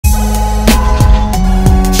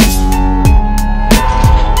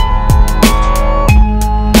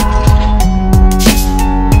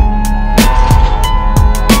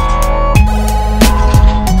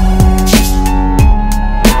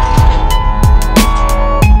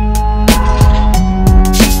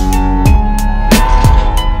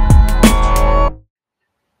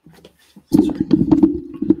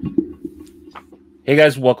Hey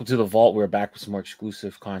guys, welcome to the Vault. We're back with some more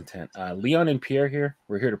exclusive content. Leon and Pierre here.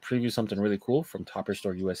 We're here to preview something really cool from Topperz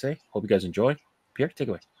Store USA. Hope you guys enjoy. Pierre, take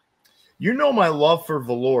it away. You know my love for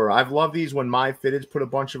Velour. I've loved these when My Fitteds put a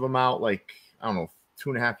bunch of them out, like, I don't know,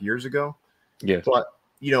 2.5 years ago. Yeah. But,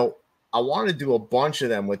 you know, I wanted to do a bunch of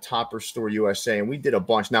them with Topperz Store USA, and we did a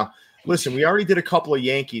bunch. Now, listen, we already did a couple of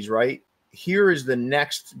Yankees, right? Here is the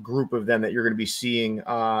next group of them that you're going to be seeing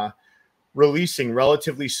releasing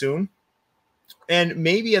relatively soon. And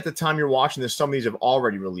maybe at the time you're watching this, some of these have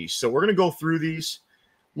already released. So we're going to go through these,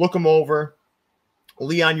 look them over.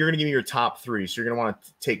 Leon, you're going to give me your top three, so you're going to want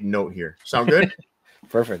to take note here. Sound good?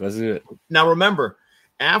 Perfect. Let's do it. Now, remember,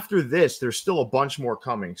 after this, there's still a bunch more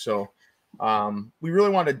coming. So we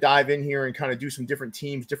really want to dive in here and kind of do some different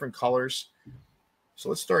teams, different colors. So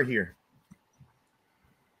let's start here.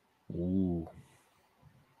 Ooh.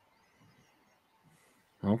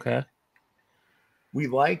 Okay. We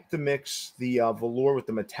like to mix the velour with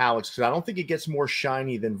the metallics because I don't think it gets more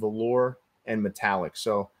shiny than velour and metallic.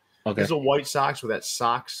 So this is a white socks with that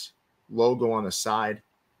socks logo on the side.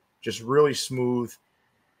 Just really smooth.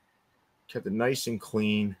 Kept it nice and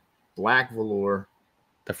clean. Black velour.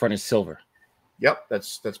 The front is silver. Yep,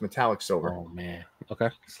 that's metallic silver. Oh, man. Okay.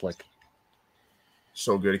 Slick.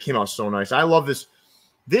 So good. It came out so nice. I love this.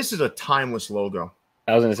 This is a timeless logo.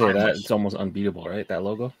 I was going to say that. It's almost unbeatable, right? That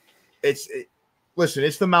logo? Listen,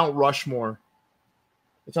 it's the Mount Rushmore.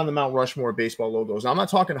 It's on the Mount Rushmore baseball logos. I'm not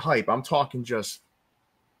talking hype. I'm talking just,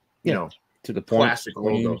 you know, to the point. Classic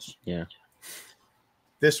logos. Yeah.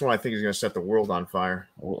 This one I think is going to set the world on fire.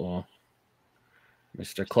 Uh-oh.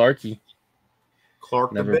 Mr. Clarky.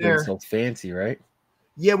 Clark Never the Bear. been so fancy, right?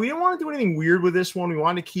 Yeah, we didn't want to do anything weird with this one. We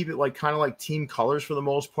wanted to keep it like kind of like team colors for the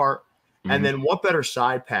most part. Mm-hmm. And then what better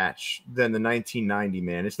side patch than the 1990,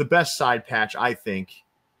 man? It's the best side patch, I think,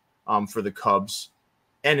 for the Cubs.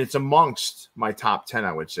 And it's amongst my top 10,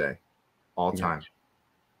 I would say, all time. Yeah.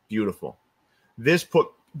 Beautiful. This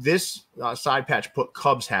side patch put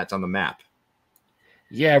Cubs hats on the map.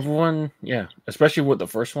 Yeah, everyone, especially with the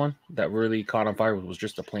first one that really caught on fire was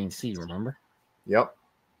just a plain C, remember? Yep.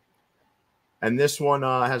 And this one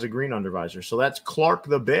has a green undervisor. So that's Clark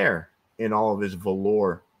the Bear in all of his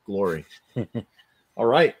velour glory. All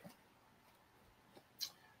right.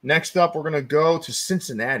 Next up, we're going to go to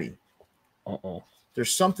Cincinnati. Uh-oh.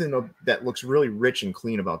 There's something that looks really rich and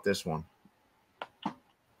clean about this one.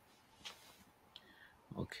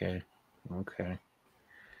 Okay.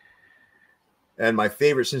 And my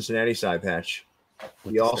favorite Cincinnati side patch,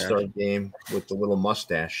 the All-Star game with the little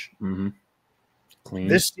mustache. Mm-hmm. Clean.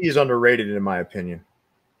 This C is underrated in my opinion.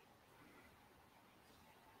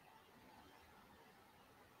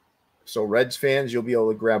 So Reds fans, you'll be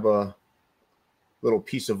able to grab a little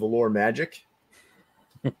piece of velour magic.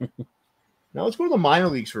 Now let's go to the minor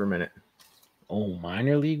leagues for a minute. Oh,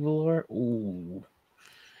 minor league velour? Ooh.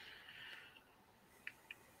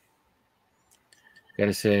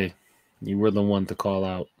 Gotta say, you were the one to call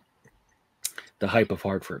out the hype of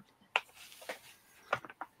Hartford.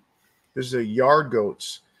 This is a Yard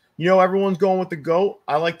Goats. You know, everyone's going with the goat.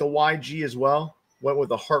 I like the YG as well. Went with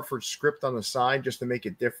the Hartford script on the side just to make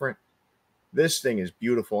it different. This thing is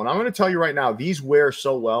beautiful. And I'm going to tell you right now, these wear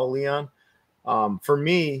so well, Leon. For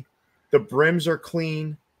me, the brims are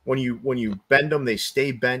clean. When you bend them, they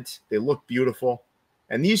stay bent. They look beautiful.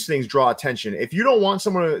 And these things draw attention. If you don't want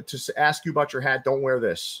someone to ask you about your hat, don't wear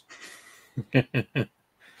this.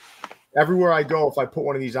 Everywhere I go, if I put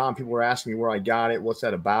one of these on, people are asking me where I got it. What's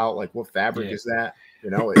that about? Like, what fabric is that? You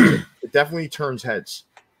know, it definitely turns heads.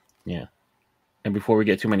 Yeah. And before we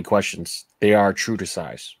get too many questions, they are true to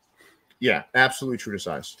size. Yeah, absolutely true to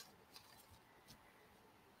size.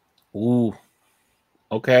 Ooh.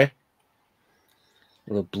 Okay. A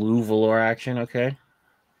little blue velour action. Okay.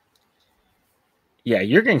 Yeah,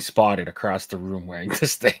 you're getting spotted across the room wearing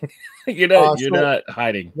this thing. You're not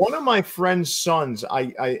hiding. One of my friend's sons,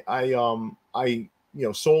 I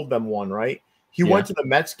sold them one, right? He went to the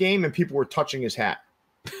Mets game and people were touching his hat.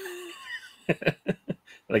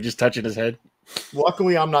 Like just touching his head?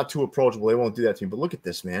 Luckily, I'm not too approachable. They won't do that to me. But look at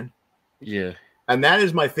this, man. Yeah. And that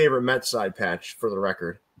is my favorite Mets side patch for the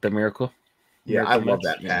record. The Miracle? Yeah, I love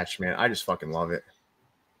that patch, man. I just fucking love it.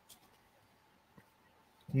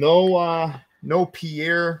 No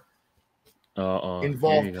Pierre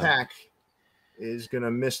involved pack is going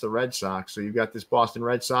to miss the Red Sox. So you've got this Boston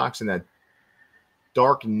Red Sox and that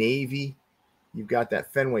dark navy. You've got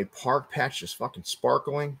that Fenway Park patch just fucking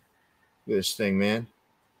sparkling. Look at this thing, man.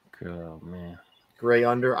 Oh, man. Gray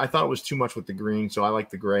under. I thought it was too much with the green, so I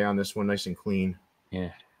like the gray on this one, nice and clean.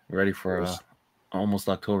 Yeah, ready for almost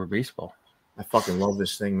October baseball. I fucking love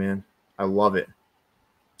this thing, man. I love it.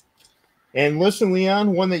 And listen,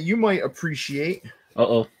 Leon, one that you might appreciate.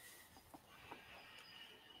 Uh-oh.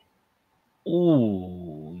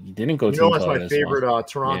 Ooh, you didn't go You know team that's color my this one. favorite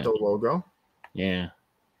Toronto logo. Yeah.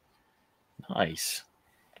 Nice.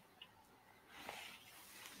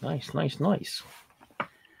 Nice, nice, nice. I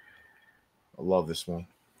love this one.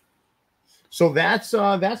 So that's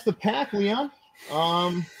the pack, Leon.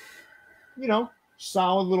 You know,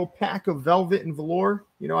 solid little pack of velvet and velour.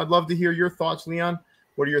 You know, I'd love to hear your thoughts, Leon.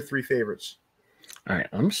 What are your 3 favorites? All right,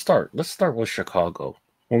 let's start with Chicago.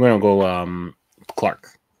 We're gonna go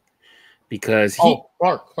Clark. Because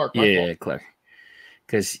Clark. Yeah, Clark.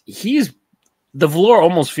 Because the velour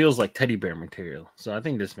almost feels like teddy bear material. So I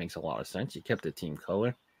think this makes a lot of sense. You kept the team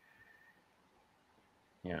color.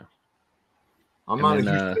 Yeah. I'm not a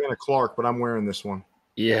huge fan of Clark, but I'm wearing this one.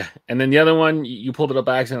 Yeah. And then the other one, you pulled it up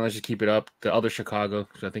by accident. Let's just keep it up. The other Chicago.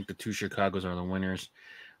 So I think the 2 Chicagos are the winners.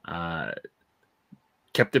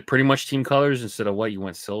 Kept it pretty much team colors instead of white. You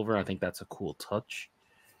went silver. I think that's a cool touch.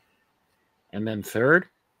 And then third,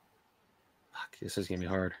 fuck, this is gonna be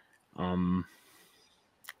hard.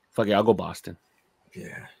 Fuck it, I'll go Boston.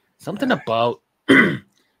 Yeah. Something about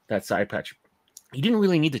that side patch. You didn't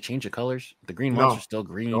really need to change the colors. The green ones are still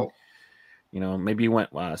green. Nope. You know, maybe you went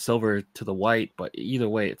silver to the white, but either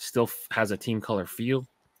way, it still has a team color feel.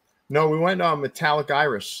 No, we went metallic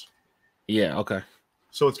iris. Yeah. Okay.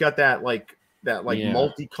 So it's got that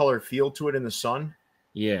multicolor feel to it in the sun.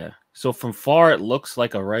 Yeah. So from far, it looks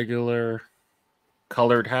like a regular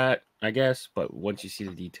colored hat, I guess. But once you see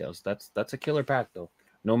the details, that's a killer pack, though.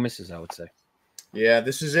 No misses, I would say. Yeah,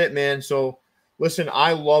 this is it, man. So listen,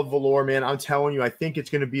 I love velour, man. I'm telling you, I think it's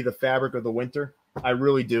going to be the fabric of the winter. I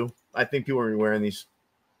really do. I think people are going to be wearing these.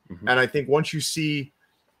 Mm-hmm. And I think once you see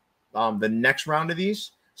the next round of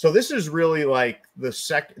these, so this is really like this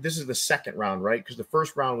is the second round, right? Because the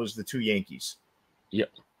first round was the 2 Yankees. Yep.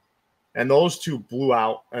 And those 2 blew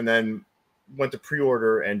out and then went to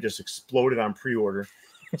pre-order and just exploded on pre-order.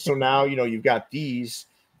 So now, you know, you've got these.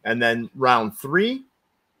 And then round 3.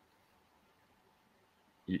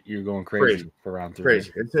 You're going crazy for round 3.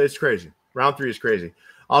 Crazy. It's crazy. Round 3 is crazy.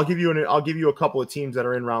 I'll give you a couple of teams that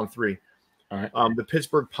are in round 3. All right. The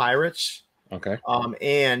Pittsburgh Pirates. Okay.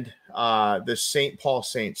 And the St. Paul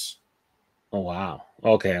Saints. Oh wow.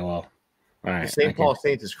 Okay. Well. All right. The St. Paul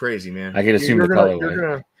Saints is crazy, man. I can assume the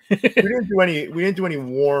colorway. We didn't do any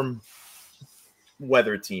warm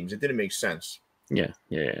weather teams. It didn't make sense. Yeah.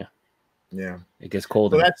 It gets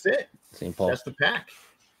cold. So that's it. St. Paul. That's the pack.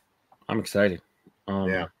 I'm excited.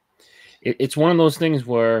 Yeah. It's one of those things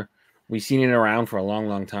where we've seen it around for a long,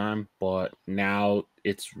 long time, but now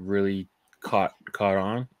it's really caught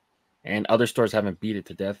on, and other stores haven't beat it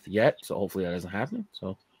to death yet. So hopefully that doesn't happen.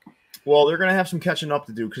 So, well, they're gonna have some catching up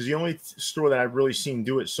to do because the only store that I've really seen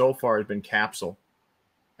do it so far has been Capsule.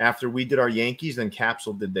 After we did our Yankees, then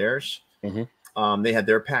Capsule did theirs. Mm-hmm. They had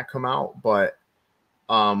their pack come out, but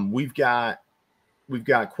we've got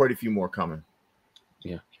quite a few more coming.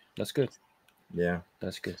 Yeah, that's good. Yeah,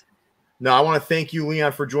 that's good. No, I want to thank you,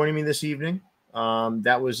 Leon, for joining me this evening.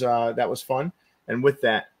 That was fun. And with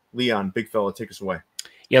that, Leon, big fella, take us away.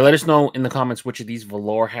 Yeah, let us know in the comments which of these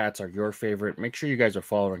velour hats are your favorite. Make sure you guys are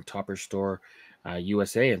following Topperz Store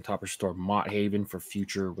USA and Topperz Store Mott Haven for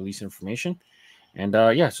future release information. And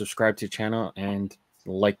yeah, subscribe to the channel and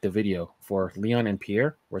like the video. For Leon and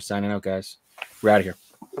Pierre, we're signing out, guys. We're out of here.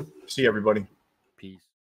 See you, everybody. Peace.